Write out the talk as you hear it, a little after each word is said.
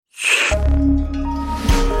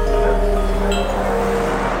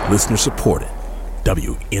Listener supported.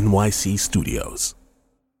 WNYC Studios.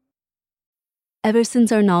 Ever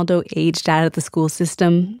since Arnaldo aged out of the school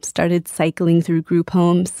system, started cycling through group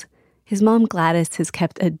homes, his mom Gladys has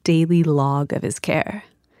kept a daily log of his care.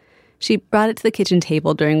 She brought it to the kitchen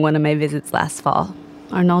table during one of my visits last fall.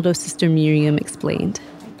 Arnaldo's sister Miriam explained.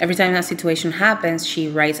 Every time that situation happens, she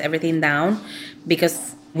writes everything down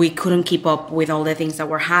because we couldn't keep up with all the things that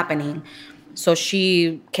were happening. So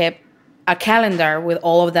she kept a calendar with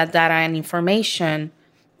all of that data and information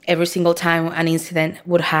every single time an incident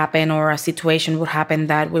would happen or a situation would happen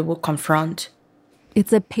that we would confront.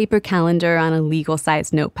 It's a paper calendar on a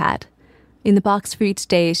legal-sized notepad. In the box for each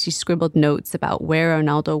day, she scribbled notes about where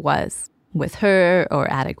Arnaldo was, with her or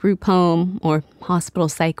at a group home or hospital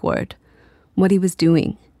psych ward, what he was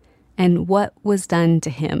doing, and what was done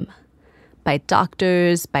to him. By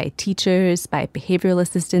doctors, by teachers, by behavioral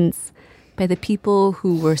assistants, by the people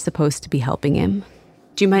who were supposed to be helping him.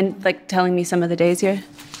 Do you mind, telling me some of the days here?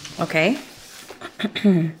 Okay.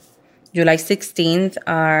 July 16th,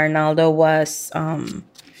 Arnaldo was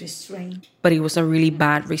restrained. But it was a really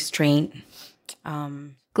bad restraint.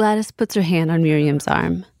 Gladys puts her hand on Miriam's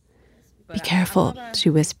arm. Be careful, she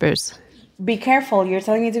whispers. Be careful? You're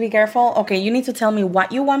telling me to be careful? Okay, you need to tell me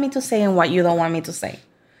what you want me to say and what you don't want me to say.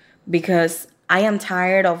 Because I am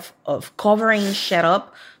tired of covering shit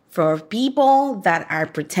up for people that are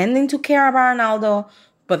pretending to care about Arnaldo,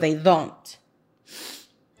 but they don't.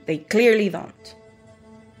 They clearly don't.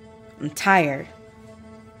 I'm tired.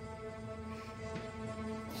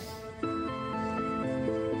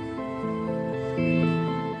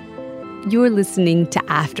 You're listening to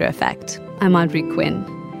After Effect. I'm Audrey Quinn.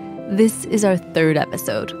 This is our third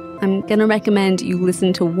episode. I'm going to recommend you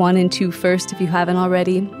listen to 1 and 2 first if you haven't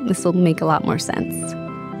already. This will make a lot more sense.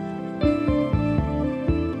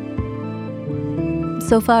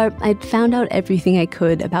 So far, I'd found out everything I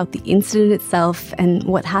could about the incident itself and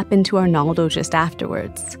what happened to Arnaldo just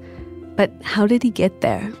afterwards. But how did he get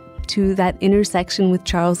there? To that intersection with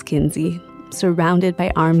Charles Kinsey, surrounded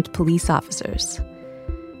by armed police officers.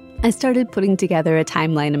 I started putting together a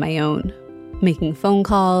timeline of my own, making phone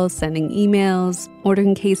calls, sending emails,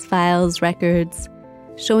 ordering case files, records,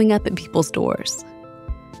 showing up at people's doors.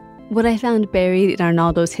 What I found buried in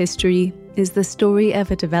Arnaldo's history is the story of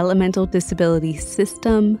a developmental disability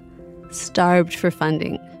system starved for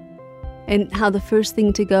funding, and how the first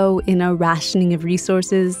thing to go in a rationing of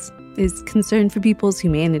resources is concern for people's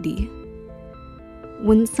humanity.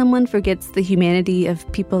 When someone forgets the humanity of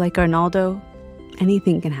people like Arnaldo,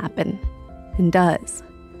 anything can happen, and does.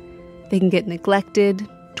 They can get neglected,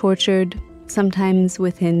 tortured, sometimes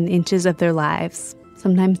within inches of their lives,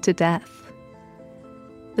 sometimes to death.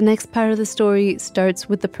 The next part of the story starts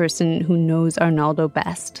with the person who knows Arnaldo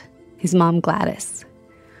best, his mom Gladys,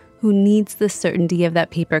 who needs the certainty of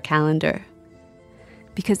that paper calendar.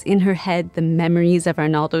 Because in her head, the memories of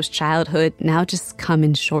Arnaldo's childhood now just come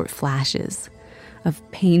in short flashes of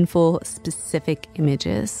painful, specific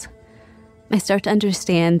images. I start to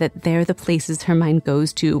understand that they're the places her mind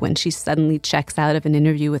goes to when she suddenly checks out of an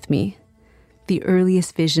interview with me. The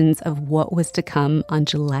earliest visions of what was to come on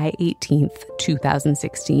July 18th,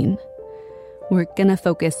 2016. We're gonna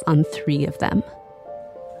focus on 3 of them.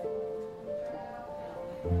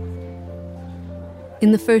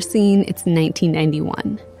 In the first scene, it's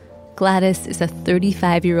 1991. Gladys is a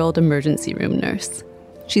 35-year-old emergency room nurse.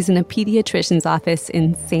 She's in a pediatrician's office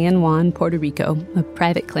in San Juan, Puerto Rico, a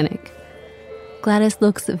private clinic. Gladys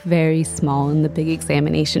looks very small in the big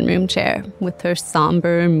examination room chair, with her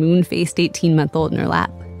somber, moon-faced 18-month-old in her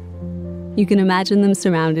lap. You can imagine them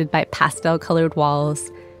surrounded by pastel-colored walls,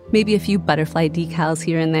 maybe a few butterfly decals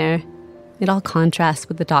here and there. It all contrasts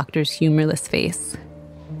with the doctor's humorless face.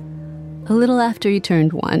 A little after he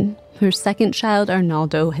turned 1, her second child,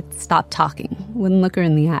 Arnaldo, had stopped talking, wouldn't look her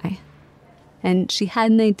in the eye. And she had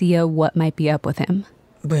an idea what might be up with him.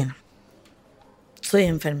 Bueno, soy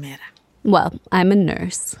enfermera. Well, I'm a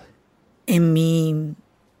nurse. En mis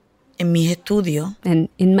estudios, and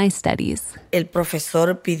in my studies, el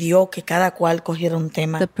profesor pidió que cada cual cogiera un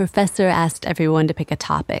tema. The professor asked everyone to pick a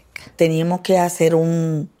topic. Teníamos que hacer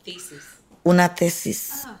una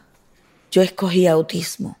tesis. Yo escogí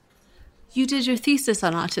autismo. You did your thesis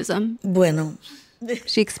on autism? Bueno.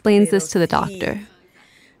 She explains this to the doctor.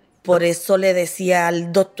 Por eso le decía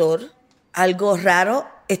al doctor, algo raro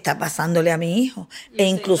está pasándole a mi hijo.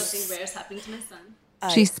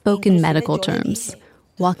 She spoke in medical terms,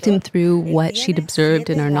 walked him through what she'd observed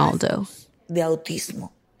in Arnaldo. De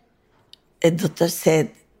autismo. El doctor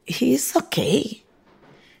said, he's okay.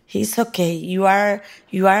 He's okay. You are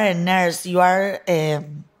a nurse. You are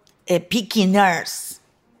a picky nurse.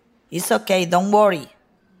 It's okay. Don't worry.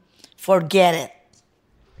 forget it.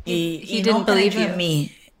 He didn't believe you. En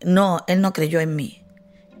mí. No, él no creyó en mí.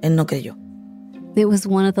 Él no creyó. It was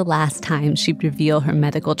one of the last times she'd reveal her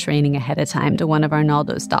medical training ahead of time to one of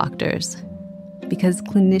Arnaldo's doctors, because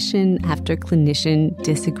clinician after clinician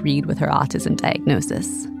disagreed with her autism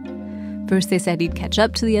diagnosis. First they said he'd catch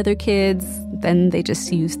up to the other kids, then they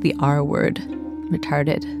just used the R word,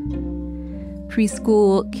 retarded.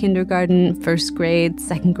 Preschool, kindergarten, first grade,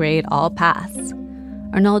 second grade, all pass.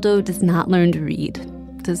 Arnaldo does not learn to read,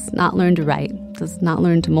 does not learn to write, does not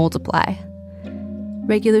learn to multiply.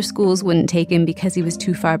 Regular schools wouldn't take him because he was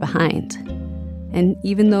too far behind. And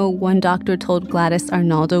even though one doctor told Gladys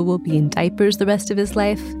Arnaldo will be in diapers the rest of his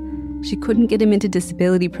life, she couldn't get him into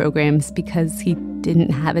disability programs because he didn't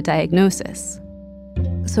have a diagnosis.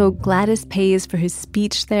 So Gladys pays for his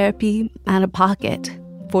speech therapy out of pocket,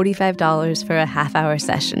 $45 for a half-hour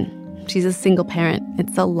session. She's a single parent.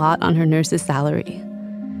 It's a lot on her nurse's salary.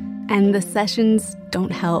 And the sessions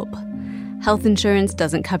don't help. Health insurance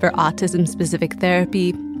doesn't cover autism-specific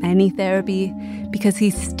therapy, any therapy, because he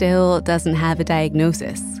still doesn't have a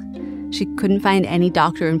diagnosis. She couldn't find any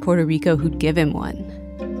doctor in Puerto Rico who'd give him one.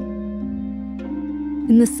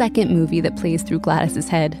 In the second movie that plays through Gladys's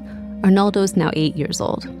head, Arnaldo's now 8 years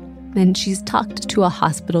old, and she's talked to a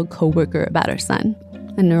hospital coworker about her son,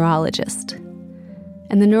 a neurologist.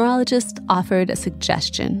 And the neurologist offered a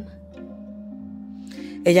suggestion.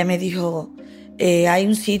 Ella me dijo, hay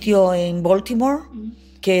un sitio en Baltimore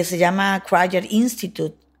que se llama Krieger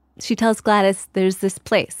Institute. She tells Gladys there's this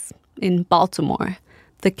place in Baltimore,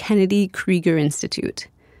 the Kennedy Krieger Institute.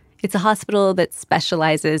 It's a hospital that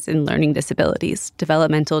specializes in learning disabilities,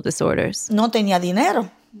 developmental disorders. No tenía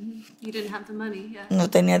dinero. You didn't have the money, yeah. No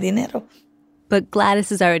tenía dinero. But Gladys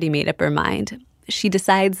has already made up her mind. She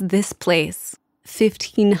decides this place,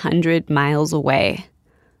 1,500 miles away,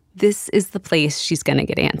 this is the place she's going to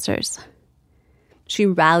get answers. She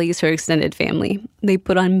rallies her extended family. They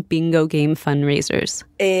put on bingo game fundraisers.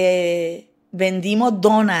 Vendimos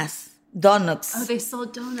donuts. Oh, they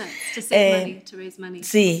sold donuts to save money, to raise money.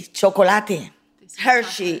 Sí, chocolate.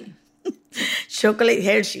 Hershey. Chocolate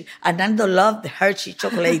Hershey. Arnaldo loved the Hershey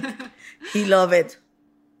chocolate. He loved it.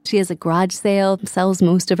 She has a garage sale, sells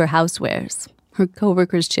most of her housewares. Her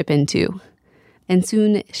coworkers chip in too. And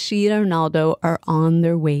soon, she and Arnaldo are on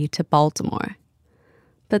their way to Baltimore.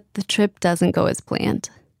 But the trip doesn't go as planned.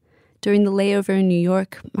 During the layover in New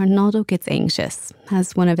York, Arnaldo gets anxious,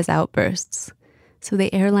 has one of his outbursts. So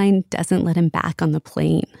the airline doesn't let him back on the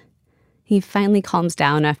plane. He finally calms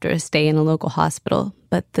down after a stay in a local hospital,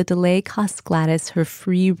 but the delay costs Gladys her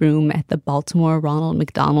free room at the Baltimore Ronald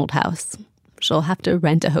McDonald House. She'll have to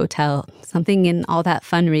rent a hotel, something in all that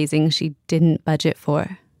fundraising she didn't budget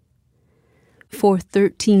for. For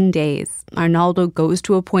 13 days, Arnaldo goes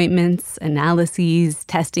to appointments, analyses,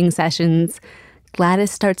 testing sessions. Gladys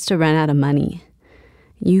starts to run out of money.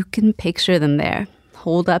 You can picture them there,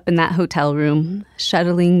 holed up in that hotel room,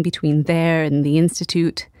 shuttling between there and the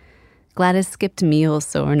institute. Gladys skipped meals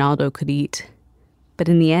so Arnaldo could eat. But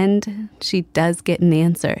in the end, she does get an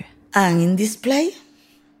answer. And in this play,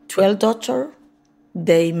 12 doctors,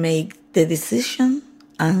 they make the decision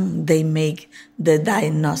and they make the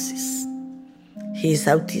diagnosis. He's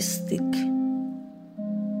autistic.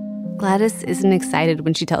 Gladys isn't excited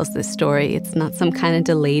when she tells this story. It's not some kind of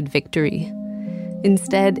delayed victory.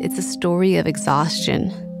 Instead, it's a story of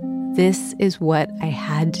exhaustion. This is what I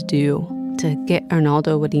had to do to get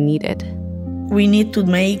Arnaldo what he needed. We need to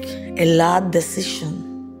make a lot decision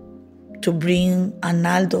to bring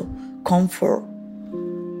Arnaldo comfort,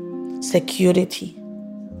 security,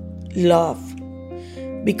 love.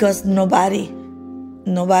 Because nobody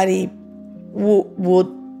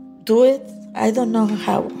would do it. I don't know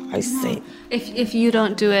how I say it. If you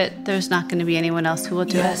don't do it, there's not going to be anyone else who will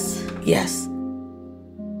do it. Yes.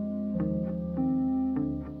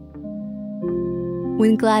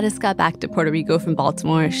 When Gladys got back to Puerto Rico from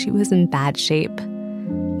Baltimore, she was in bad shape.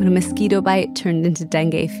 When a mosquito bite turned into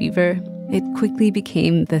dengue fever, it quickly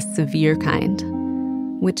became the severe kind,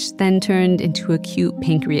 which then turned into acute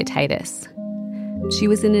pancreatitis. She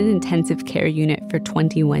was in an intensive care unit for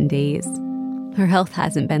 21 days. Her health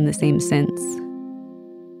hasn't been the same since.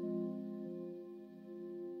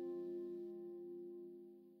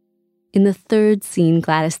 In the third scene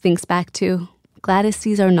Gladys thinks back to, Gladys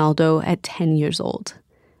sees Arnaldo at 10 years old.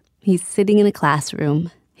 He's sitting in a classroom.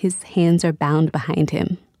 His hands are bound behind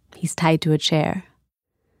him. He's tied to a chair.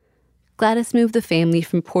 Gladys moved the family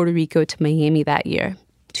from Puerto Rico to Miami that year,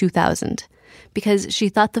 2000, because she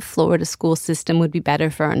thought the Florida school system would be better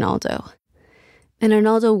for Arnaldo. And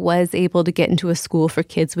Arnaldo was able to get into a school for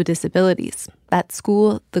kids with disabilities, That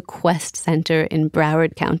school, the Quest Center in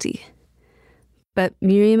Broward County. But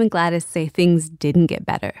Miriam and Gladys say things didn't get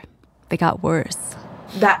better. They got worse.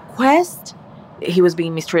 That Quest, he was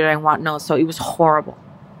being mistreated and whatnot, so it was horrible.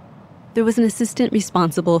 There was an assistant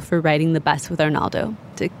responsible for riding the bus with Arnaldo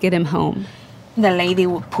to get him home. The lady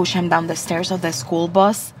would push him down the stairs of the school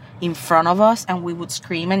bus in front of us, and we would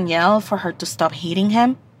scream and yell for her to stop hitting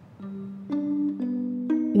him.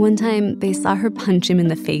 One time, they saw her punch him in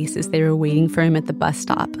the face as they were waiting for him at the bus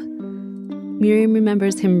stop. Miriam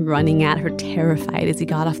remembers him running at her terrified as he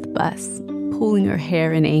got off the bus, pulling her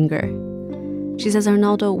hair in anger. She says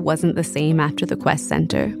Arnaldo wasn't the same after the Quest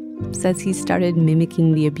Center, says he started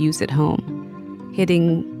mimicking the abuse at home,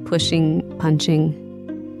 hitting, pushing, punching.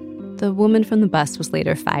 The woman from the bus was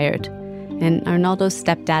later fired, and Arnaldo's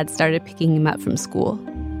stepdad started picking him up from school.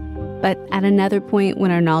 But at another point, when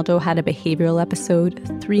Arnaldo had a behavioral episode,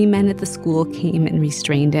 3 men at the school came and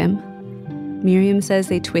restrained him. Miriam says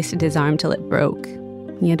they twisted his arm till it broke.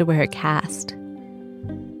 He had to wear a cast.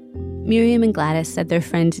 Miriam and Gladys said their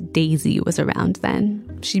friend Daisy was around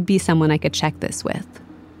then. She'd be someone I could check this with.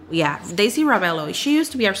 Yeah, Daisy Ravello. She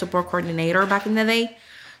used to be our support coordinator back in the day.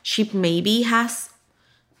 She maybe has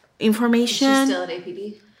information. Is she still at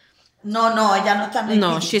APD? No, ella no está en APD.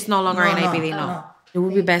 No, she's no longer in APD, no. It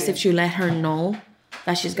would be best if you let her know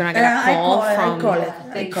that she's going to get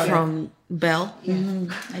a call from Belle.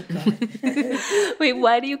 Wait,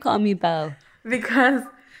 why do you call me Belle?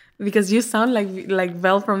 Because you sound like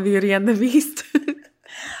Belle from Beauty and the Beast.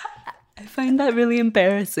 I find that really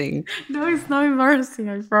embarrassing. No, it's not embarrassing,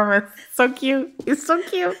 I promise. So cute. It's so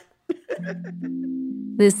cute.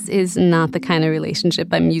 This is not the kind of relationship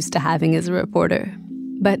I'm used to having as a reporter.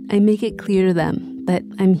 But I make it clear to them that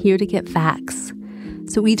I'm here to get facts.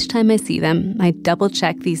 So each time I see them, I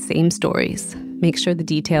double-check these same stories, make sure the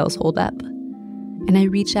details hold up. And I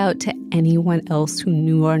reach out to anyone else who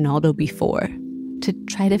knew Arnaldo before to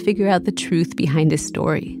try to figure out the truth behind his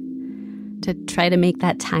story, to try to make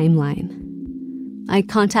that timeline. I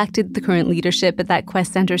contacted the current leadership at that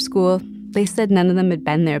Quest Center school. They said none of them had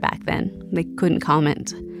been there back then. They couldn't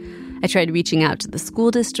comment. I tried reaching out to the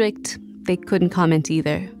school district. They couldn't comment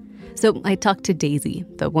either. So I talked to Daisy,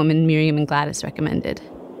 the woman Miriam and Gladys recommended.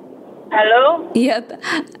 Hello? Yep.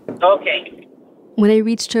 Okay. When I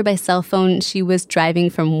reached her by cell phone, she was driving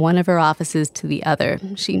from one of her offices to the other.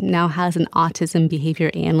 She now has an autism behavior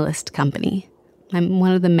analyst company. I'm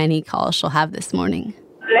one of the many calls she'll have this morning.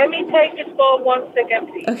 Let me take this call 1 second,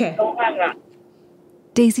 please. Okay. Don't hang up.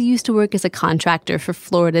 Daisy used to work as a contractor for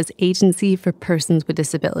Florida's Agency for Persons with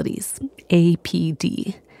Disabilities,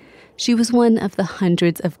 APD. She was one of the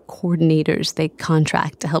hundreds of coordinators they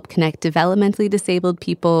contract to help connect developmentally disabled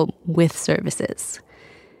people with services.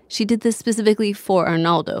 She did this specifically for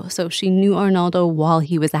Arnaldo, so she knew Arnaldo while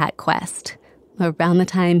he was at Quest, around the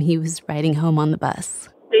time he was riding home on the bus.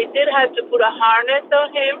 They did have to put a harness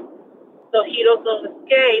on him so he doesn't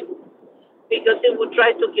escape because he would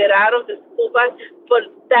try to get out of the school bus. But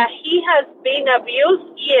that he has been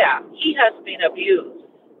abused, yeah, he has been abused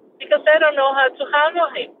because I don't know how to handle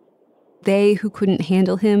him. They who couldn't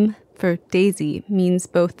handle him, for Daisy, means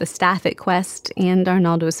both the staff at Quest and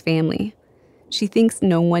Arnaldo's family. She thinks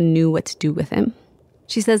no one knew what to do with him.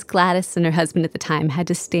 She says Gladys and her husband at the time had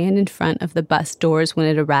to stand in front of the bus doors when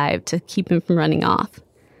it arrived to keep him from running off.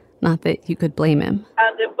 Not that you could blame him.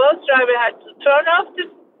 And the bus driver had to turn off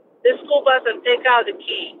the school bus and take out the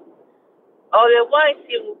key. Otherwise,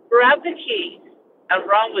 he would grab the key and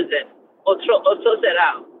run with it or toss it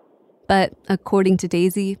out. But according to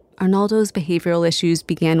Daisy, Arnaldo's behavioral issues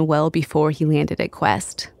began well before he landed at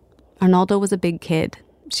Quest. Arnaldo was a big kid.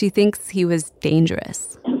 She thinks he was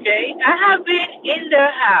dangerous. Okay, I have been in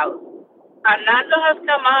their house. Arnaldo has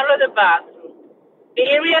come out of the bathroom.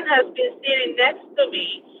 Miriam has been sitting next to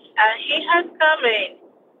me, and he has come in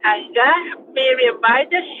and got Miriam by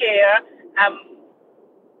the hair and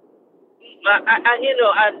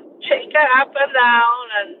shake her up and down,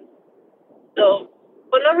 and so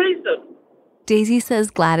for no reason. Daisy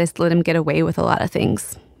says Gladys let him get away with a lot of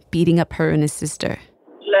things, beating up her and his sister.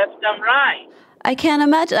 Left and right. I can't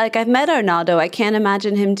imagine, I've met Arnaldo. I can't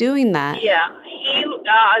imagine him doing that. Yeah, he,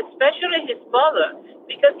 especially his mother,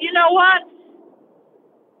 because you know what?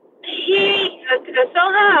 He,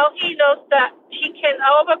 somehow he knows that he can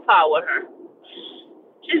overpower her.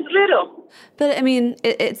 She's little. But I mean,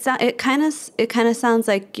 it kind of sounds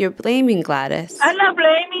like you're blaming Gladys. I'm not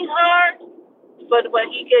blaming her, but when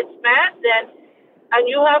he gets mad, then, and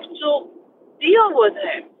you have to deal with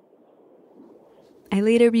him. I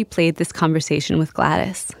later replayed this conversation with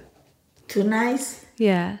Gladys. Too nice?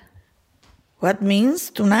 Yeah. What means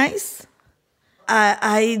too nice?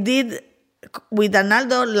 I did with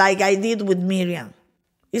Arnaldo like I did with Miriam.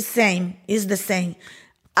 It's the same.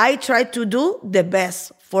 I try to do the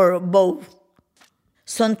best for both.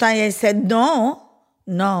 Sometimes I said,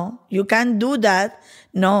 no, you can't do that.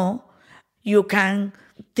 No, you can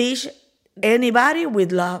teach anybody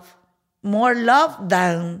with love. More love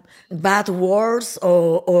than bad words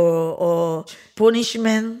or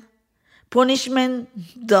punishment. Punishment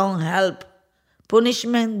don't help.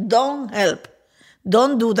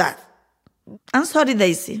 Don't do that. I'm sorry,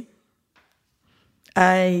 Daisy.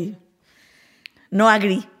 I no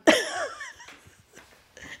agree.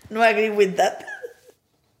 No agree with that.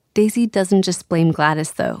 Daisy doesn't just blame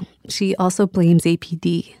Gladys, though. She also blames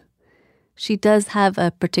APD. She does have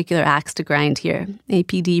a particular axe to grind here.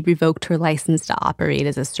 APD revoked her license to operate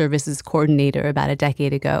as a services coordinator about a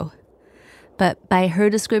decade ago. But by her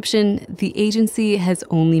description, the agency has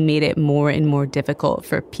only made it more and more difficult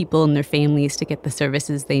for people and their families to get the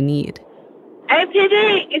services they need.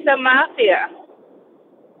 APD is a mafia.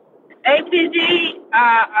 APD,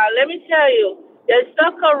 let me tell you, they're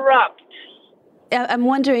so corrupt. I'm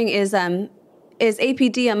wondering, is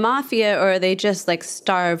APD a mafia, or are they just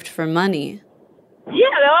starved for money? Yeah,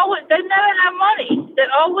 they never have money.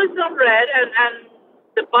 They're always on red, and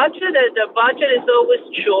the budget is always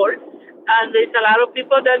short, and there's a lot of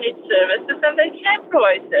people that need services, and they can't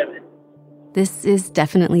provide service. This is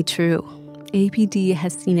definitely true. APD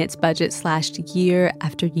has seen its budget slashed year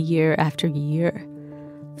after year after year.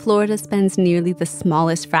 Florida spends nearly the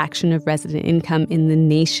smallest fraction of resident income in the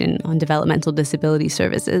nation on developmental disability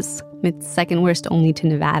services. It's second worst only to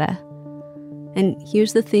Nevada. And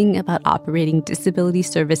here's the thing about operating disability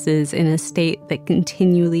services in a state that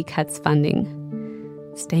continually cuts funding.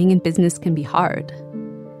 Staying in business can be hard.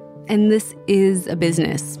 And this is a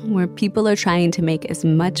business where people are trying to make as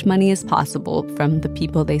much money as possible from the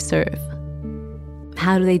people they serve.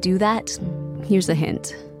 How do they do that? Here's a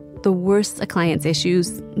hint. The worse a client's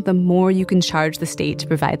issues, the more you can charge the state to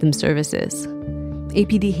provide them services.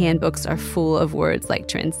 APD handbooks are full of words like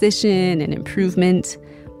transition and improvement.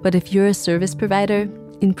 But if you're a service provider,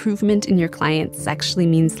 improvement in your clients actually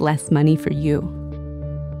means less money for you.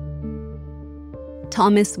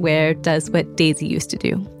 Thomas Ware does what Daisy used to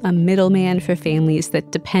do, a middleman for families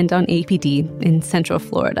that depend on APD in Central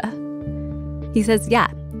Florida. He says,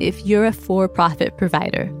 yeah, if you're a for-profit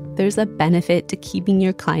provider, there's a benefit to keeping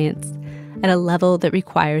your clients at a level that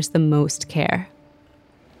requires the most care.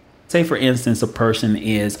 Say, for instance, a person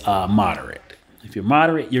is moderate. If you're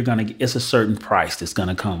moderate, it's a certain price that's going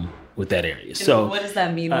to come with that area. So, what does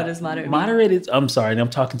that mean? What does moderate mean? Moderate is, I'm sorry, I'm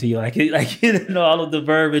talking to you like you know all of the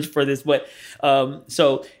verbiage for this, but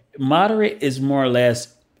so moderate is more or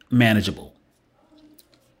less manageable.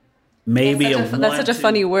 Maybe that's such a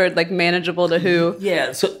funny word, like manageable to who?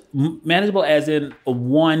 Yeah, so manageable as in a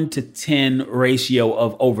 1 to 10 ratio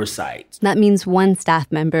of oversight. That means 1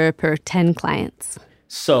 staff member per 10 clients.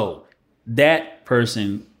 So that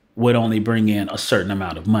person would only bring in a certain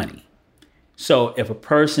amount of money. So if a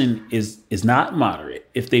person is not moderate,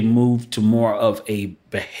 if they move to more of a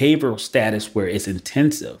behavioral status where it's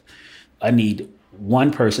intensive, I need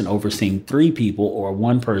 1 person overseeing 3 people or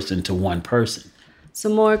 1 person to 1 person. So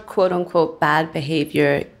more quote-unquote bad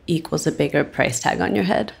behavior equals a bigger price tag on your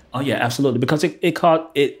head? Oh, yeah, absolutely. Because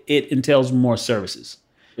it entails more services.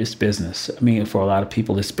 It's business. I mean, for a lot of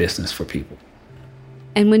people, it's business for people.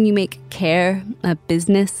 And when you make care a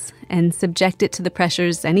business and subject it to the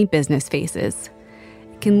pressures any business faces,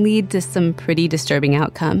 it can lead to some pretty disturbing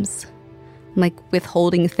outcomes, like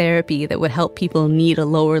withholding therapy that would help people need a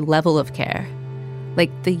lower level of care,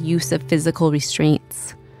 like the use of physical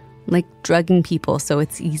restraints, like drugging people so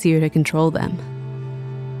it's easier to control them.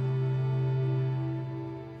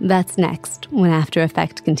 That's next when After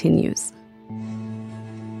Effect continues.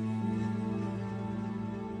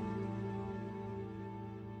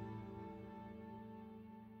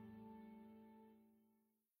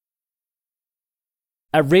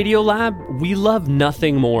 At Radiolab, we love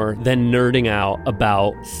nothing more than nerding out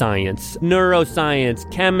about science,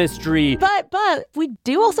 neuroscience, chemistry. But we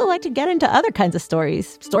do also like to get into other kinds of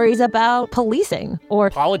stories. Stories about policing or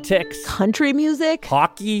politics, country music,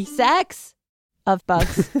 hockey, sex, of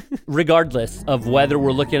bugs. Regardless of whether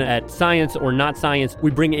we're looking at science or not science,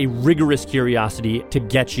 we bring a rigorous curiosity to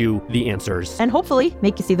get you the answers. And hopefully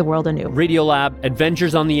make you see the world anew. Radiolab,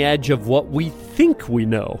 adventures on the edge of what we think we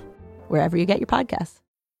know. Wherever you get your podcasts.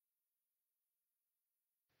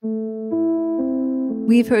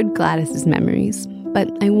 We've heard Gladys's memories, but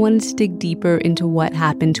I wanted to dig deeper into what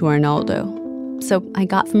happened to Arnaldo. So I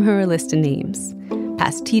got from her a list of names.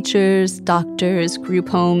 Past teachers, doctors, group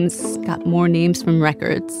homes, got more names from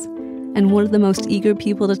records. And one of the most eager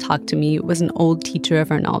people to talk to me was an old teacher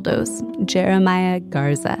of Arnaldo's, Jeremiah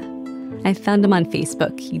Garza. I found him on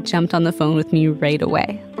Facebook. He jumped on the phone with me right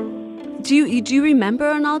away. Do you remember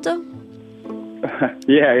Arnaldo?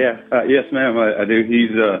 Yeah. Yes, ma'am, I do.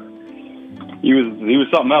 He was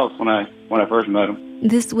something else when I first met him.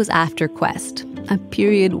 This was after Quest, a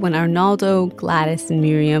period when Arnaldo, Gladys, and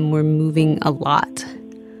Miriam were moving a lot.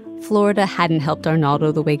 Florida hadn't helped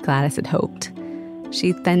Arnaldo the way Gladys had hoped.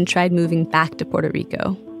 She then tried moving back to Puerto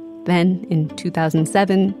Rico. Then, in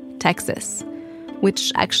 2007, Texas,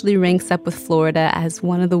 which actually ranks up with Florida as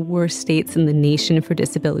one of the worst states in the nation for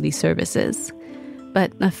disability services.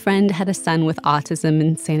 But a friend had a son with autism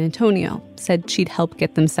in San Antonio, said she'd help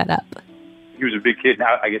get them set up. He was a big kid.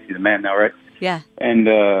 Now I guess he's a man now, right? Yeah. And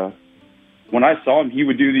when I saw him, he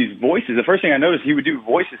would do these voices. The first thing I noticed, he would do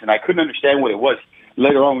voices, and I couldn't understand what it was.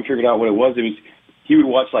 Later on, we figured out what it was. He would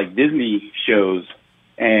watch, like, Disney shows,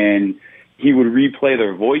 and he would replay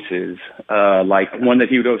their voices. Like, one that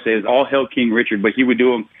he would always say is, "All Hail King Richard," but he would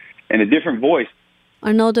do them in a different voice.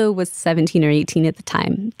 Arnaldo was 17 or 18 at the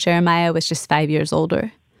time. Jeremiah was just 5 years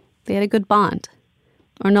older. They had a good bond.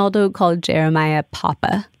 Arnaldo called Jeremiah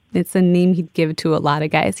Papa. It's a name he'd give to a lot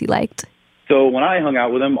of guys he liked. So when I hung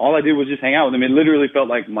out with him, all I did was just hang out with him. It literally felt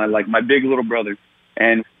like my big little brother.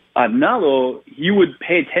 And Arnaldo, he would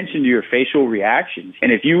pay attention to your facial reactions.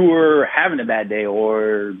 And if you were having a bad day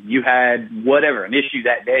or you had whatever, an issue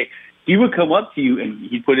that day, he would come up to you and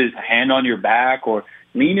he'd put his hand on your back or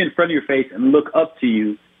lean in front of your face and look up to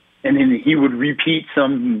you. And then he would repeat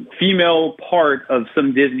some female part of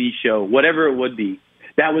some Disney show, whatever it would be.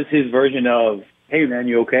 That was his version of, "Hey, man,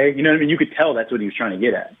 you okay?" You know what I mean? You could tell that's what he was trying to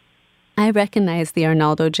get at. I recognized the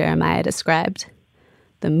Arnaldo Jeremiah described.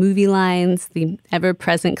 The movie lines, the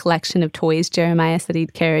ever-present collection of toys Jeremiah said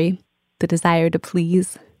he'd carry, the desire to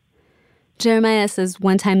please. Jeremiah says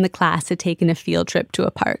one time the class had taken a field trip to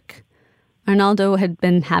a park. Arnaldo had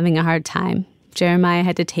been having a hard time. Jeremiah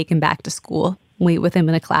had to take him back to school, wait with him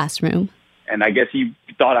in a classroom. And I guess he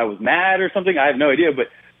thought I was mad or something. I have no idea. But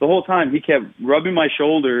the whole time he kept rubbing my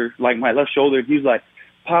shoulder, like my left shoulder. He's like,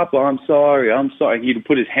 "Papa, I'm sorry. I'm sorry." He'd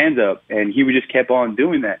put his hands up and he would just kept on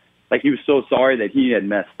doing that. Like he was so sorry that he had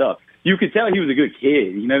messed up. You could tell he was a good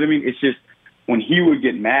kid. You know what I mean? It's just when he would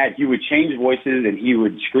get mad, he would change voices and he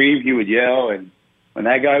would scream, he would yell. And when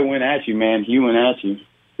that guy went at you, man, he went at you.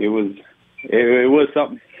 It was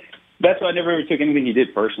something. That's why I never ever took anything he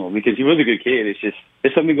did personal, because he was a good kid. It's just,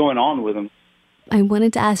 there's something going on with him. I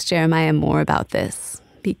wanted to ask Jeremiah more about this,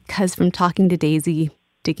 because from talking to Daisy,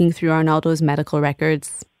 digging through Arnaldo's medical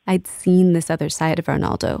records, I'd seen this other side of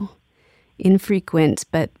Arnaldo. Infrequent,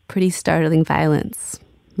 but pretty startling violence.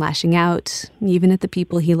 Lashing out, even at the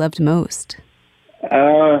people he loved most.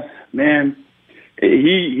 Man,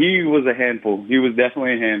 he was a handful. He was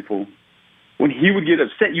definitely a handful. When he would get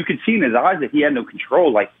upset, you could see in his eyes that he had no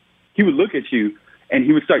control. Like, he would look at you and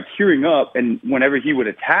he would start tearing up, and whenever he would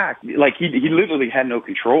attack, like he literally had no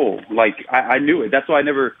control. Like I knew it. That's why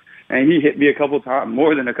and he hit me a couple times,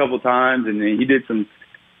 more than a couple times, and then he did some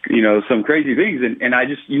crazy things. And I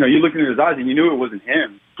just, you look into his eyes and you knew it wasn't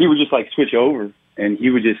him. He would just like switch over and he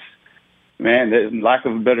would just, man, lack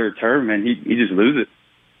of a better term, man, he just lose it.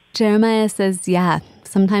 Jeremiah says, yeah,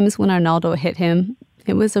 sometimes when Arnaldo hit him,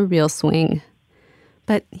 it was a real swing.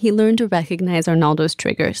 But he learned to recognize Arnaldo's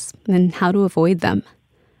triggers and how to avoid them.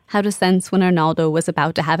 How to sense when Arnaldo was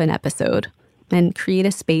about to have an episode and create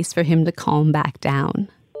a space for him to calm back down.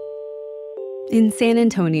 In San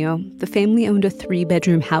Antonio, the family owned a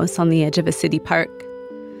 3-bedroom house on the edge of a city park.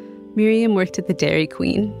 Miriam worked at the Dairy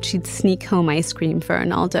Queen. She'd sneak home ice cream for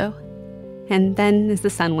Arnaldo. And then, as the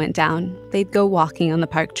sun went down, they'd go walking on the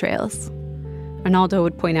park trails. Arnaldo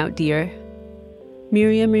would point out deer.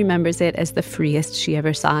 Miriam remembers it as the freest she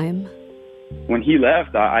ever saw him. When he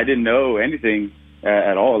left, I didn't know anything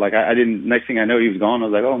at all. Like, I didn't, next thing I know, he was gone. I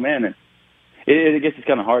was like, oh, man. I guess it's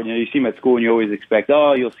kind of hard. You see him at school and you always expect,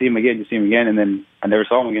 oh, you'll see him again, and then I never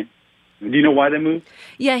saw him again. Do you know why they moved?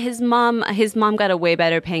 Yeah, his mom got a way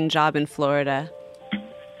better paying job in Florida.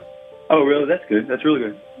 Oh, really? That's good. That's really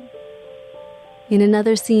good. In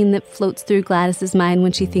another scene that floats through Gladys's mind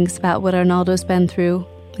when she thinks about what Arnaldo's been through,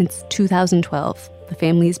 it's 2012. The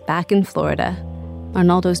family's back in Florida.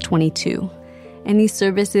 Arnaldo's 22. Any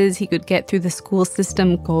services he could get through the school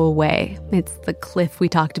system go away. It's the cliff we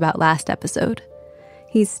talked about last episode.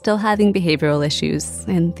 He's still having behavioral issues,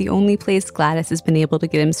 and the only place Gladys has been able to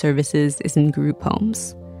get him services is in group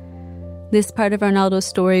homes. This part of Arnaldo's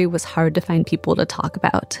story was hard to find people to talk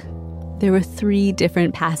about. There were 3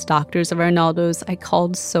 different past doctors of Arnaldo's I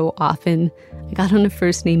called so often. I got on a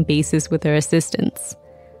first-name basis with their assistants.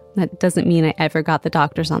 That doesn't mean I ever got the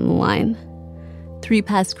doctors on the line. 3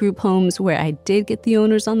 past group homes where I did get the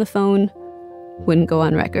owners on the phone wouldn't go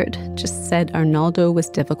on record, just said Arnaldo was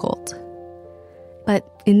difficult. But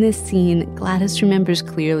in this scene, Gladys remembers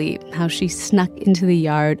clearly how she snuck into the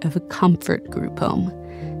yard of a comfort group home.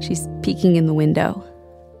 She's peeking in the window.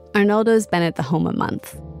 Arnaldo's been at the home a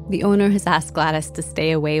month. The owner has asked Gladys to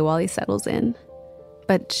stay away while he settles in.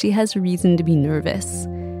 But she has reason to be nervous.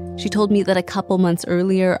 She told me that a couple months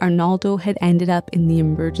earlier, Arnaldo had ended up in the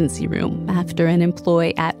emergency room after an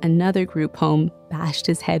employee at another group home bashed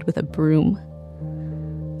his head with a broom.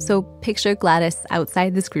 So picture Gladys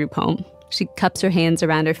outside this group home. She cups her hands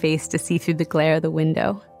around her face to see through the glare of the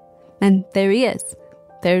window. And there he is.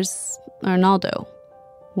 There's Arnaldo.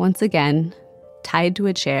 Once again, tied to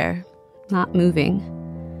a chair, not moving.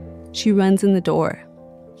 She runs in the door.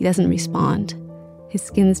 He doesn't respond. His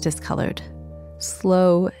skin's discolored.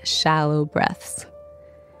 Slow, shallow breaths.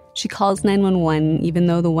 She calls 911 even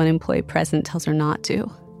though the one employee present tells her not to.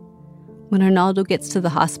 When Arnaldo gets to the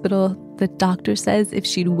hospital, the doctor says if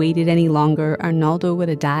she'd waited any longer, Arnaldo would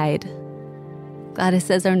have died. Gladys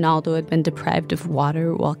says Arnaldo had been deprived of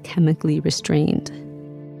water while chemically restrained.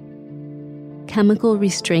 Chemical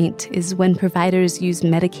restraint is when providers use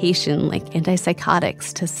medication like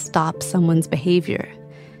antipsychotics to stop someone's behavior,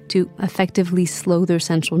 to effectively slow their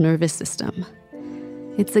central nervous system.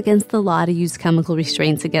 It's against the law to use chemical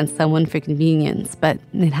restraints against someone for convenience, but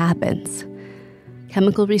it happens.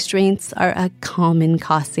 Chemical restraints are a common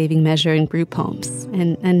cost-saving measure in group homes,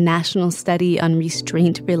 and a national study on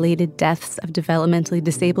restraint-related deaths of developmentally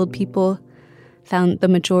disabled people found the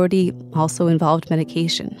majority also involved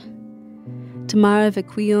medication. Tamara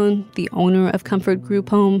Vequillon, the owner of Comfort Group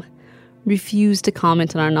Home, refused to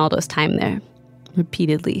comment on Arnaldo's time there,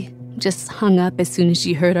 repeatedly, just hung up as soon as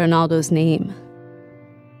she heard Arnaldo's name.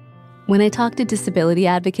 When I talk to disability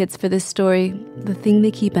advocates for this story, the thing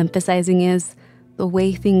they keep emphasizing is the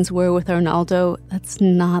way things were with Arnaldo, that's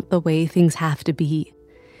not the way things have to be.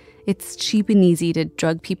 It's cheap and easy to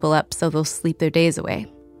drug people up so they'll sleep their days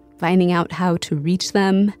away. Finding out how to reach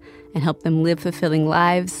them and help them live fulfilling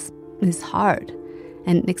lives is hard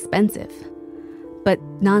and expensive. But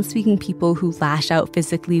non-speaking people who lash out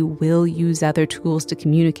physically will use other tools to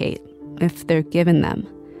communicate, if they're given them.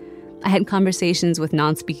 I had conversations with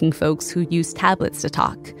non-speaking folks who use tablets to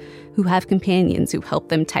talk, who have companions who help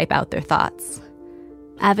them type out their thoughts.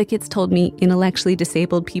 Advocates told me intellectually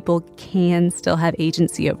disabled people can still have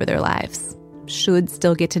agency over their lives, should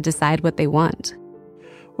still get to decide what they want.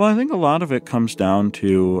 Well, I think a lot of it comes down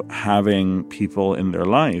to having people in their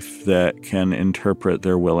life that can interpret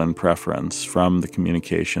their will and preference from the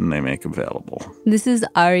communication they make available. This is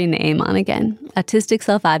Ari Naiman again, autistic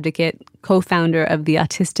self-advocate, co-founder of the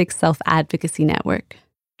Autistic Self-Advocacy Network.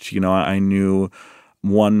 You know, I knew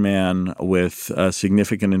one man with a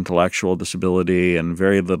significant intellectual disability and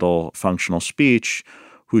very little functional speech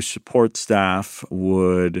whose support staff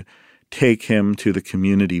would take him to the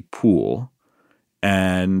community pool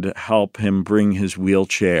and help him bring his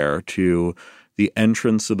wheelchair to the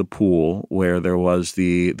entrance of the pool where there was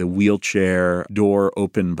the wheelchair door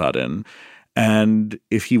open button. And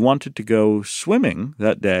if he wanted to go swimming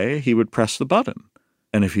that day, he would press the button.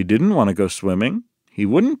 And if he didn't want to go swimming, he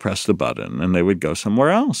wouldn't press the button and they would go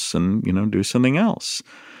somewhere else and, do something else.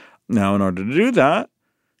 Now, in order to do that,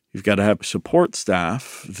 you've got to have support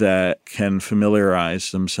staff that can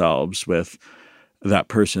familiarize themselves with that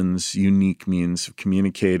person's unique means of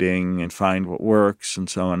communicating and find what works and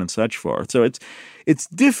so on and such forth. So it's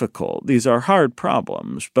difficult. These are hard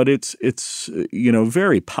problems, but it's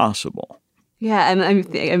very possible. Yeah,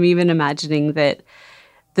 I'm even imagining that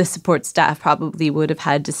the support staff probably would have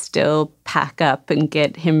had to still pack up and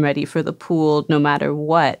get him ready for the pool no matter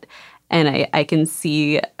what. And I can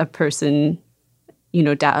see a person,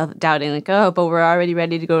 doubting like, oh, but we're already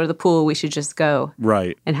ready to go to the pool. We should just go.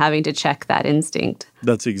 Right. And having to check that instinct.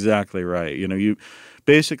 That's exactly right. You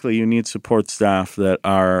need support staff that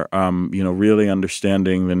are, really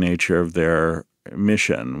understanding the nature of their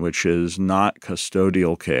mission, which is not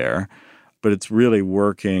custodial care, but it's really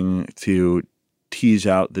working to tease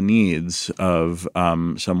out the needs of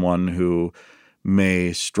someone who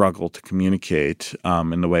may struggle to communicate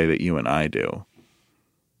in the way that you and I do.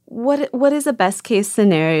 What is a best case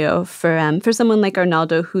scenario for someone like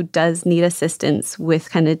Arnaldo who does need assistance with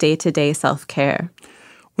kind of day-to-day self-care?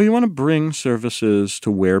 Well, you want to bring services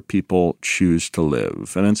to where people choose to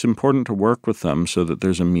live, and it's important to work with them so that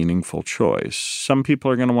there's a meaningful choice. Some people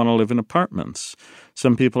are going to want to live in apartments.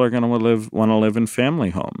 Some people are going to want to live in family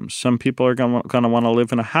homes. Some people are going to want to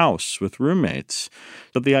live in a house with roommates.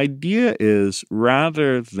 But the idea is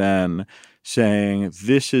rather than saying,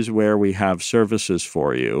 this is where we have services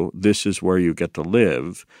for you, this is where you get to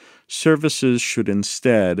live. Services should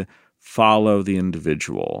instead follow the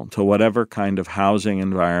individual to whatever kind of housing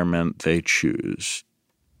environment they choose.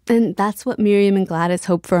 And that's what Miriam and Gladys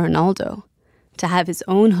hope for Arnaldo, to have his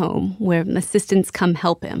own home where assistants come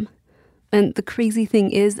help him. And the crazy thing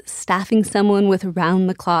is, staffing someone with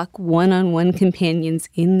round-the-clock, one-on-one companions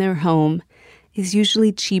in their home is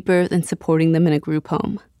usually cheaper than supporting them in a group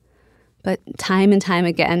home. But time and time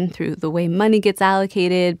again, through the way money gets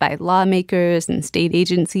allocated by lawmakers and state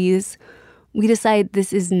agencies, we decide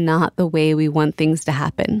this is not the way we want things to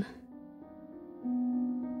happen.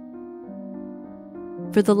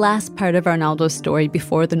 For the last part of Arnaldo's story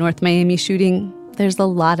before the North Miami shooting, there's a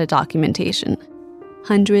lot of documentation.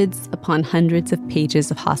 Hundreds upon hundreds of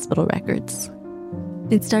pages of hospital records.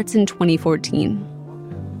 It starts in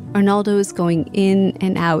 2014. Arnaldo is going in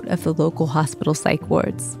and out of the local hospital psych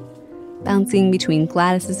wards, bouncing between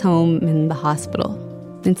Gladys's home and the hospital.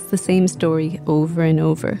 It's the same story over and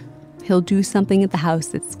over. He'll do something at the house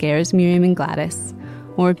that scares Miriam and Gladys,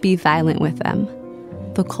 or be violent with them.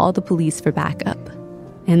 They'll call the police for backup,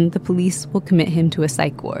 and the police will commit him to a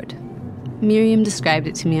psych ward. Miriam described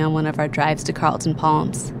it to me on one of our drives to Carlton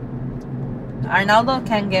Palms. Arnaldo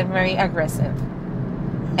can get very aggressive.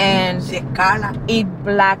 And it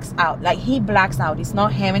blacks out. Like, he blacks out. It's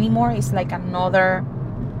not him anymore. It's like another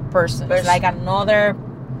person. It's like another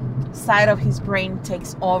side of his brain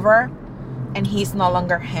takes over, and he's no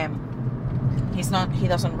longer him. He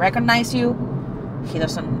doesn't recognize you. He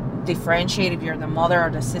doesn't differentiate if you're the mother or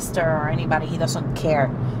the sister or anybody. He doesn't care.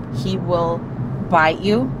 He will bite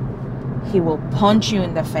you. He will punch you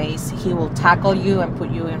in the face. He will tackle you and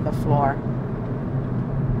put you on the floor.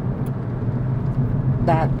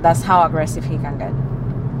 That's how aggressive he can get.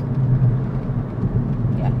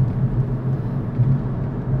 Yeah.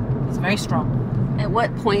 He's very strong. At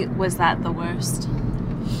what point was that the worst?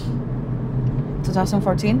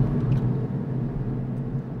 2014.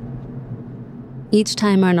 Each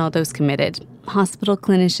time Arnaldo's committed, hospital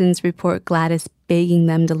clinicians report Gladys begging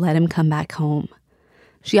them to let him come back home.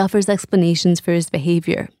 She offers explanations for his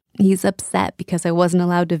behavior. He's upset because I wasn't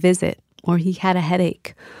allowed to visit, or he had a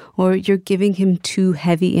headache, or you're giving him too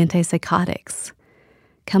heavy antipsychotics.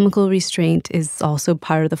 Chemical restraint is also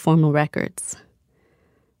part of the formal records.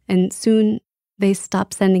 And soon, they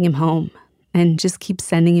stop sending him home and just keep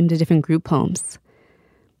sending him to different group homes.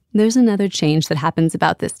 There's another change that happens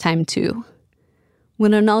about this time, too.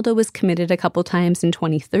 When Arnaldo was committed a couple times in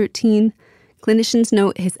 2013, clinicians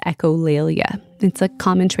note his echolalia. It's a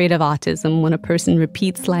common trait of autism when a person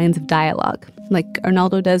repeats lines of dialogue, like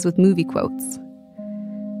Arnaldo does with movie quotes.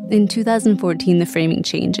 In 2014, the framing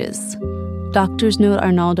changes. Doctors note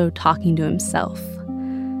Arnaldo talking to himself.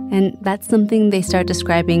 And that's something they start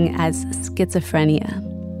describing as schizophrenia.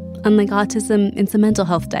 Unlike autism, it's a mental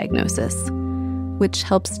health diagnosis, which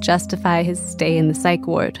helps justify his stay in the psych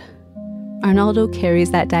ward. Arnaldo carries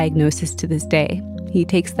that diagnosis to this day. He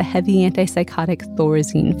takes the heavy antipsychotic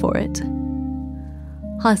Thorazine for it.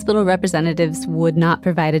 Hospital representatives would not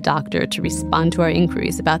provide a doctor to respond to our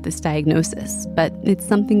inquiries about this diagnosis, but it's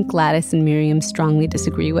something Gladys and Miriam strongly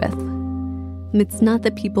disagree with. It's not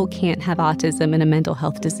that people can't have autism and a mental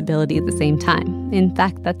health disability at the same time. In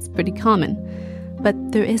fact, that's pretty common. But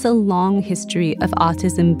there is a long history of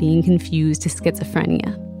autism being confused to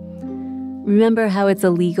schizophrenia. Remember how it's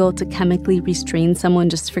illegal to chemically restrain someone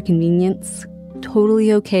just for convenience?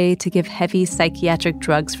 Totally okay to give heavy psychiatric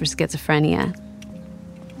drugs for schizophrenia.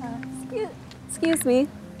 Excuse me,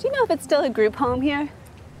 do you know if it's still a group home here?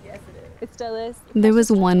 Yes, it is. It still is? There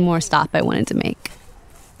was one more stop I wanted to make.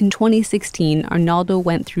 In 2016, Arnaldo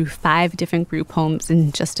went through 5 different group homes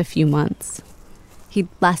in just a few months. He'd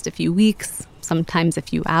last a few weeks, sometimes a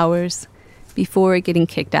few hours, before getting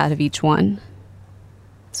kicked out of each one.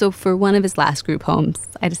 So for one of his last group homes,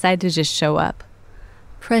 I decided to just show up.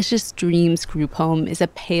 Precious Dreams Group Home is a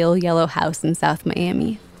pale yellow house in South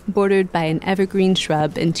Miami, bordered by an evergreen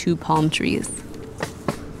shrub and 2 palm trees.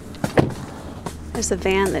 There's a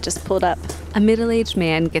van that just pulled up. A middle-aged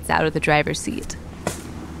man gets out of the driver's seat.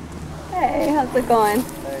 Hey, how's it going?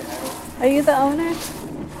 Are you the owner?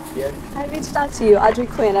 Yes. I reached out to you, Audrey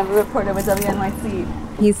Quinn. I'm a reporter with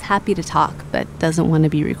WNYC. He's happy to talk, but doesn't want to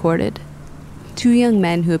be recorded. 2 young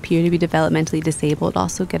men who appear to be developmentally disabled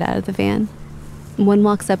also get out of the van. One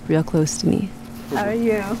walks up real close to me. How are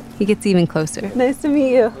you? He gets even closer. Nice to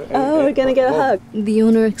meet you. Oh, we're gonna get a hug. The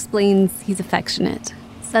owner explains he's affectionate.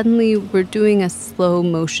 Suddenly, we're doing a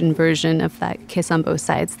slow-motion version of that kiss on both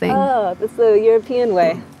sides thing. Oh, that's the European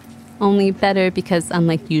way. Only better because,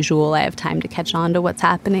 unlike usual, I have time to catch on to what's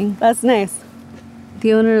happening. That's nice.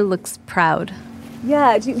 The owner looks proud.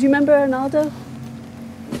 Yeah, do you remember Arnaldo?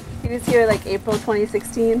 He was here like April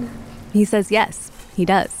 2016. He says yes, he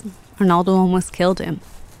does. Arnaldo almost killed him.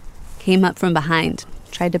 Came up from behind,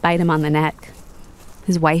 tried to bite him on the neck.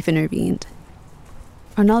 His wife intervened.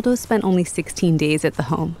 Arnaldo spent only 16 days at the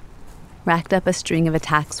home, racked up a string of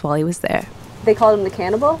attacks while he was there. They called him the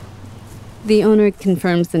cannibal? The owner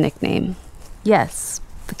confirms the nickname. Yes,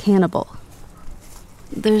 the cannibal.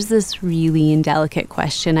 There's this really indelicate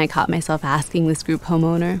question I caught myself asking this group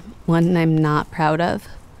homeowner, one I'm not proud of.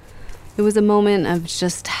 It was a moment of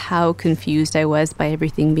just how confused I was by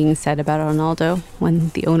everything being said about Arnaldo when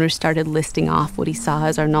the owner started listing off what he saw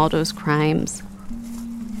as Arnaldo's crimes.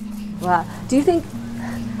 Wow. Do you think...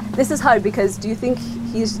 This is hard because do you think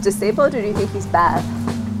he's disabled or do you think he's bad?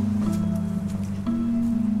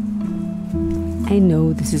 I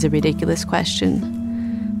know this is a ridiculous question,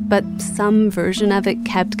 but some version of it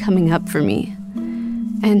kept coming up for me.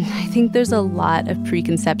 And I think there's a lot of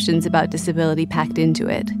preconceptions about disability packed into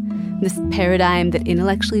it. This paradigm that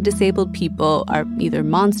intellectually disabled people are either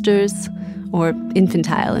monsters or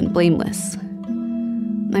infantile and blameless.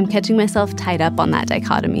 I'm catching myself tied up on that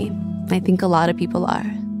dichotomy. I think a lot of people are.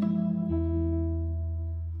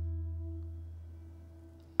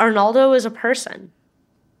 Arnaldo is a person.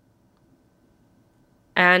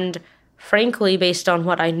 And frankly, based on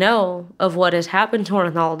what I know of what has happened to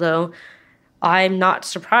Arnaldo, I'm not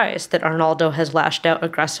surprised that Arnaldo has lashed out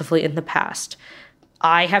aggressively in the past.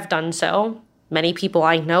 I have done so. Many people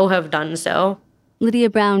I know have done so. Lydia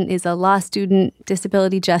Brown is a law student,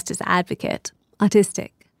 disability justice advocate, autistic.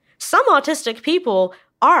 Some autistic people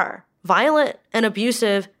are violent and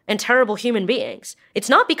abusive and terrible human beings. It's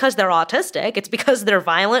not because they're autistic, it's because they're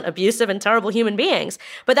violent, abusive, and terrible human beings.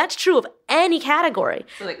 But that's true of any category.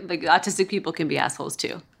 So like autistic people can be assholes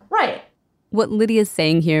too. Right. What Lydia's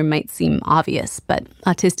saying here might seem obvious, but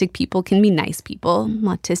autistic people can be nice people.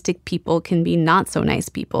 Autistic people can be not so nice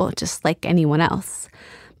people, just like anyone else.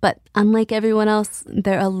 But unlike everyone else,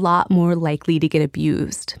 they're a lot more likely to get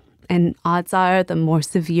abused. And odds are, the more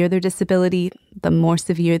severe their disability, the more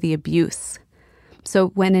severe the abuse. So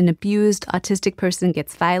when an abused autistic person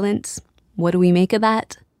gets violent, what do we make of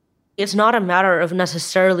that? It's not a matter of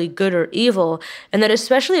necessarily good or evil, and that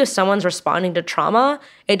especially if someone's responding to trauma,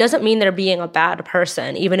 it doesn't mean they're being a bad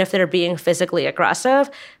person, even if they're being physically aggressive.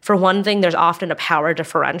 For one thing, there's often a power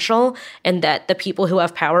differential, and that the people who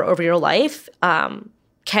have power over your life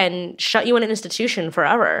can shut you in an institution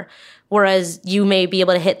forever, whereas you may be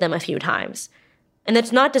able to hit them a few times. And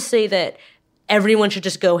that's not to say that everyone should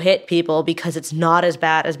just go hit people because it's not as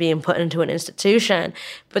bad as being put into an institution,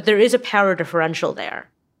 but there is a power differential there.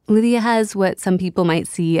 Lydia has what some people might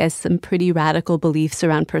see as some pretty radical beliefs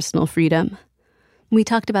around personal freedom. We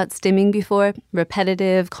talked about stimming before,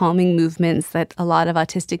 repetitive, calming movements that a lot of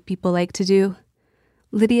autistic people like to do.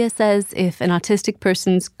 Lydia says if an autistic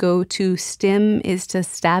person's go-to stim is to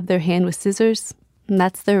stab their hand with scissors,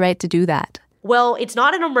 that's their right to do that. Well, it's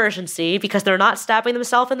not an emergency because they're not stabbing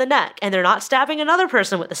themselves in the neck and they're not stabbing another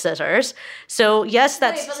person with the scissors. So, yes,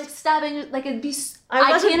 that's... Wait, but like stabbing, like it'd be...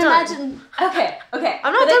 I can't imagine... Okay.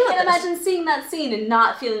 I'm not done with I can't imagine seeing that scene and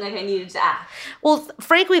not feeling like I needed to act. Well,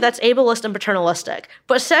 frankly, that's ableist and paternalistic.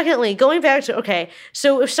 But secondly, going back to,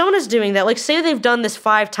 so if someone is doing that, like say they've done this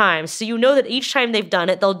 5 times, so you know that each time they've done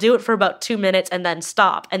it, they'll do it for about 2 minutes and then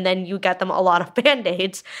stop. And then you get them a lot of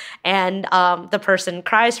Band-Aids and the person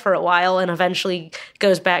cries for a while and eventually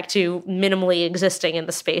goes back to minimally existing in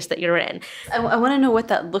the space that you're in. I want to know what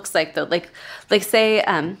that looks like, though. Like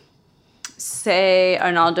say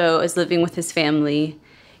Arnaldo is living with his family.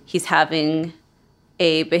 He's having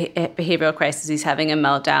a behavioral crisis. He's having a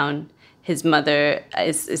meltdown. His mother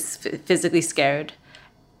is physically scared.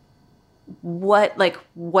 What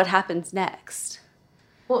happens next?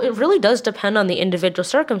 Well, it really does depend on the individual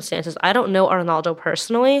circumstances. I don't know Arnaldo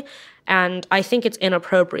personally, and I think it's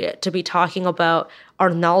inappropriate to be talking about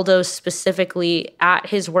Arnaldo specifically at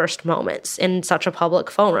his worst moments in such a public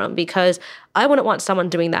forum because I wouldn't want someone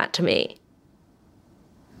doing that to me.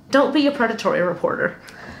 Don't be a predatory reporter.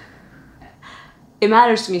 It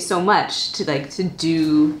matters to me so much to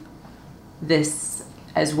do this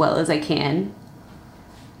as well as I can.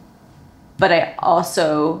 But I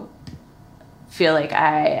also feel like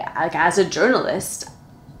as journalists,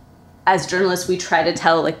 we try to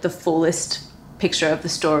tell the fullest picture of the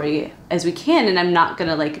story as we can, and I'm not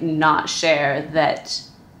gonna not share that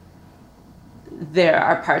there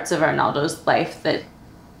are parts of Arnaldo's life that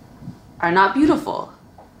are not beautiful.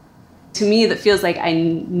 To me, that feels like I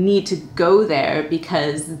need to go there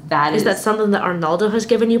because that is... Is that something that Arnaldo has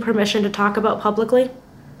given you permission to talk about publicly?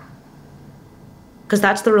 Because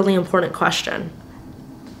that's the really important question.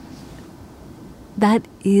 That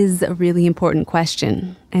is a really important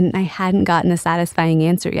question, and I hadn't gotten a satisfying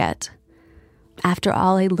answer yet. After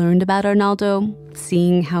all I learned about Arnaldo,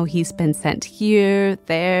 seeing how he's been sent here,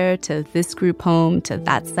 there, to this group home, to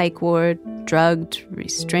that psych ward, drugged,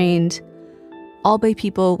 restrained, all by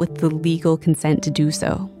people with the legal consent to do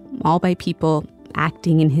so, all by people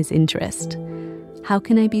acting in his interest. How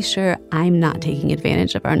can I be sure I'm not taking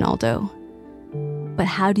advantage of Arnaldo? But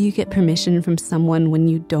how do you get permission from someone when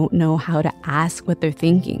you don't know how to ask what they're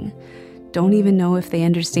thinking? Don't even know if they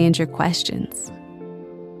understand your questions?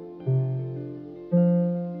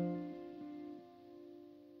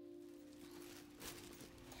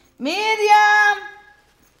 Miriam!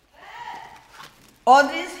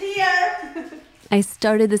 Audrey's here! I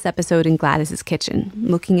started this episode in Gladys's kitchen,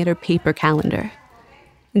 looking at her paper calendar.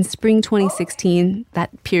 In spring 2016,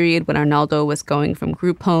 that period when Arnaldo was going from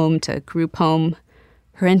group home to group home,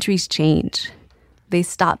 her entries change. They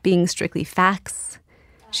stop being strictly facts.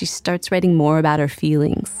 She starts writing more about her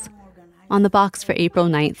feelings. On the box for April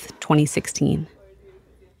 9th, 2016.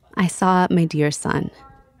 I saw my dear son.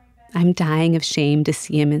 I'm dying of shame to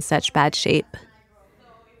see him in such bad shape.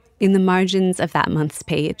 In the margins of that month's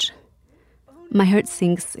page, my heart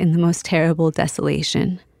sinks in the most terrible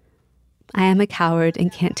desolation. I am a coward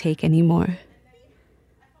and can't take any more.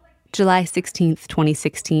 July 16th,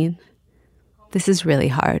 2016. This is really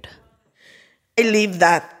hard. I leave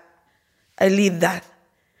that.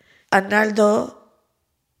 Arnaldo,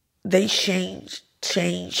 they change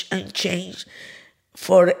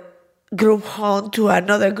for group home to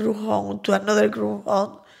another group home to another group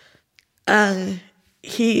home. And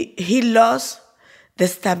he lost the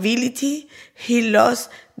stability, he lost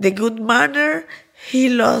the good manner, he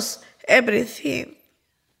lost everything.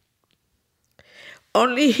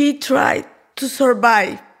 Only he tried to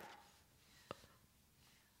survive.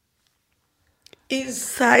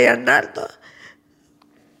 Inside Arnaldo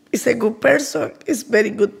is a good person, is very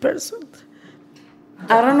good person.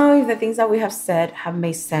 I don't know if the things that we have said have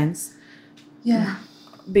made sense. Yeah.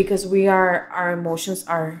 Because our emotions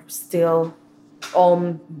are still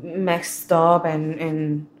all mixed up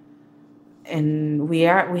and we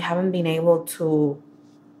haven't been able to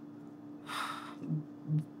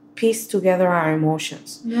piece together our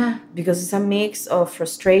emotions. Yeah. Because it's a mix of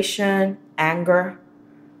frustration, anger,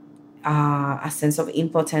 a sense of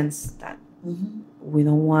impotence that we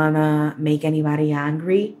don't want to make anybody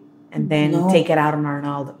angry and then take it out on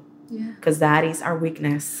Arnaldo. Yeah. Because that is our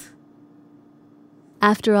weakness.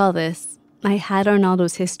 After all this, I had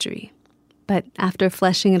Arnaldo's history. But after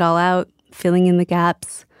fleshing it all out, filling in the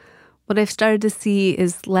gaps, what I've started to see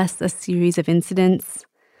is less a series of incidents,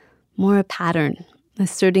 more a pattern,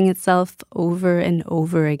 asserting itself over and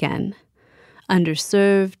over again.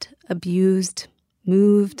 Underserved, abused,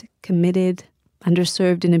 moved, committed,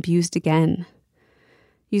 underserved and abused again.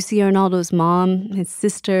 You see Arnaldo's mom, his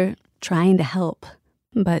sister, trying to help,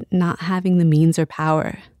 but not having the means or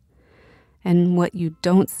power. And what you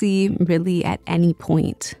don't see really at any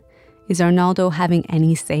point is Arnaldo having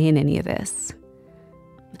any say in any of this.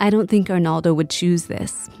 I don't think Arnaldo would choose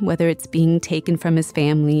this, whether it's being taken from his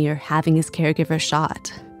family or having his caregiver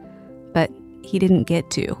shot. But he didn't get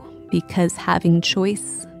to, because having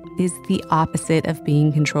choice is the opposite of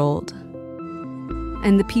being controlled.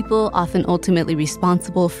 And the people often ultimately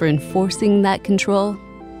responsible for enforcing that control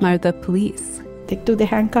are the police. They took the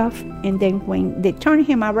handcuff, and then when they turned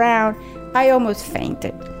him around, I almost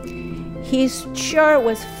fainted. His shirt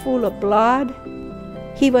was full of blood.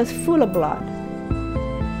 He was full of blood.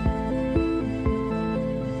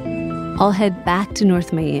 I'll head back to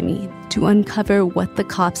North Miami to uncover what the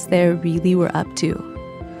cops there really were up to.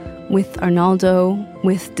 With Arnaldo,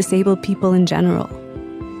 with disabled people in general.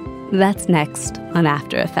 That's next on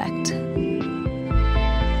After Effect.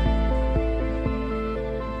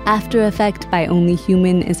 After Effect by Only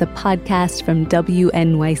Human is a podcast from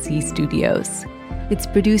WNYC Studios. It's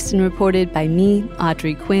produced and reported by me,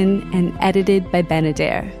 Audrey Quinn, and edited by Ben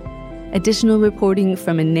Adair. Additional reporting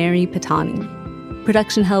from Aneri Patani.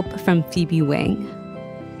 Production help from Phoebe Wang.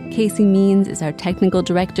 Casey Means is our technical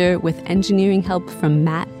director with engineering help from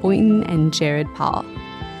Matt Boynton and Jared Paul.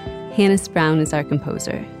 Hannes Brown is our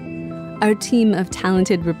composer. Our team of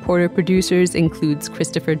talented reporter-producers includes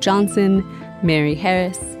Christopher Johnson, Mary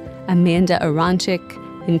Harris, Amanda Aronchik,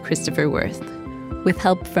 and Christopher Worth, with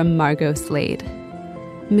help from Margot Slade.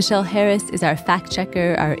 Michelle Harris is our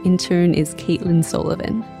fact-checker. Our intern is Caitlin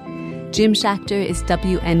Sullivan. Jim Schachter is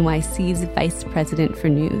WNYC's Vice President for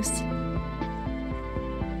News.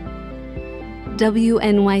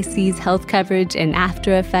 WNYC's health coverage and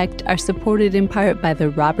After Effect are supported in part by the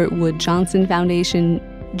Robert Wood Johnson Foundation,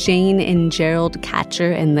 Jane and Gerald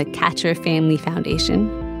Katcher and the Katcher Family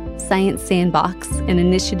Foundation, Science Sandbox, an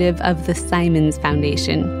initiative of the Simons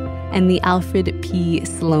Foundation, and the Alfred P.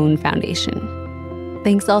 Sloan Foundation.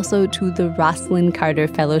 Thanks also to the Rosalind Carter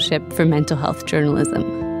Fellowship for Mental Health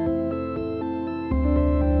Journalism.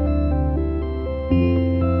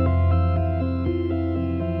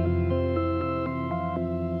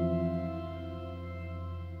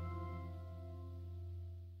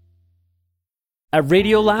 At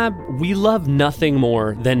Radiolab, we love nothing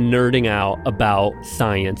more than nerding out about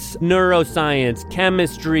science, neuroscience,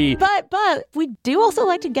 chemistry. But we do also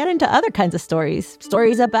like to get into other kinds of stories.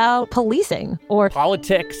 Stories about policing or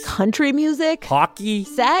politics, country music, hockey,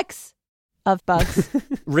 sex, of bugs.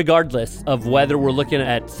 Regardless of whether we're looking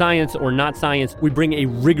at science or not science, we bring a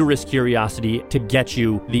rigorous curiosity to get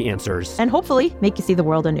you the answers. And hopefully make you see the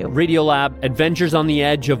world anew. Radiolab, adventures on the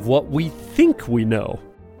edge of what we think we know.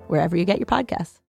 Wherever you get your podcasts.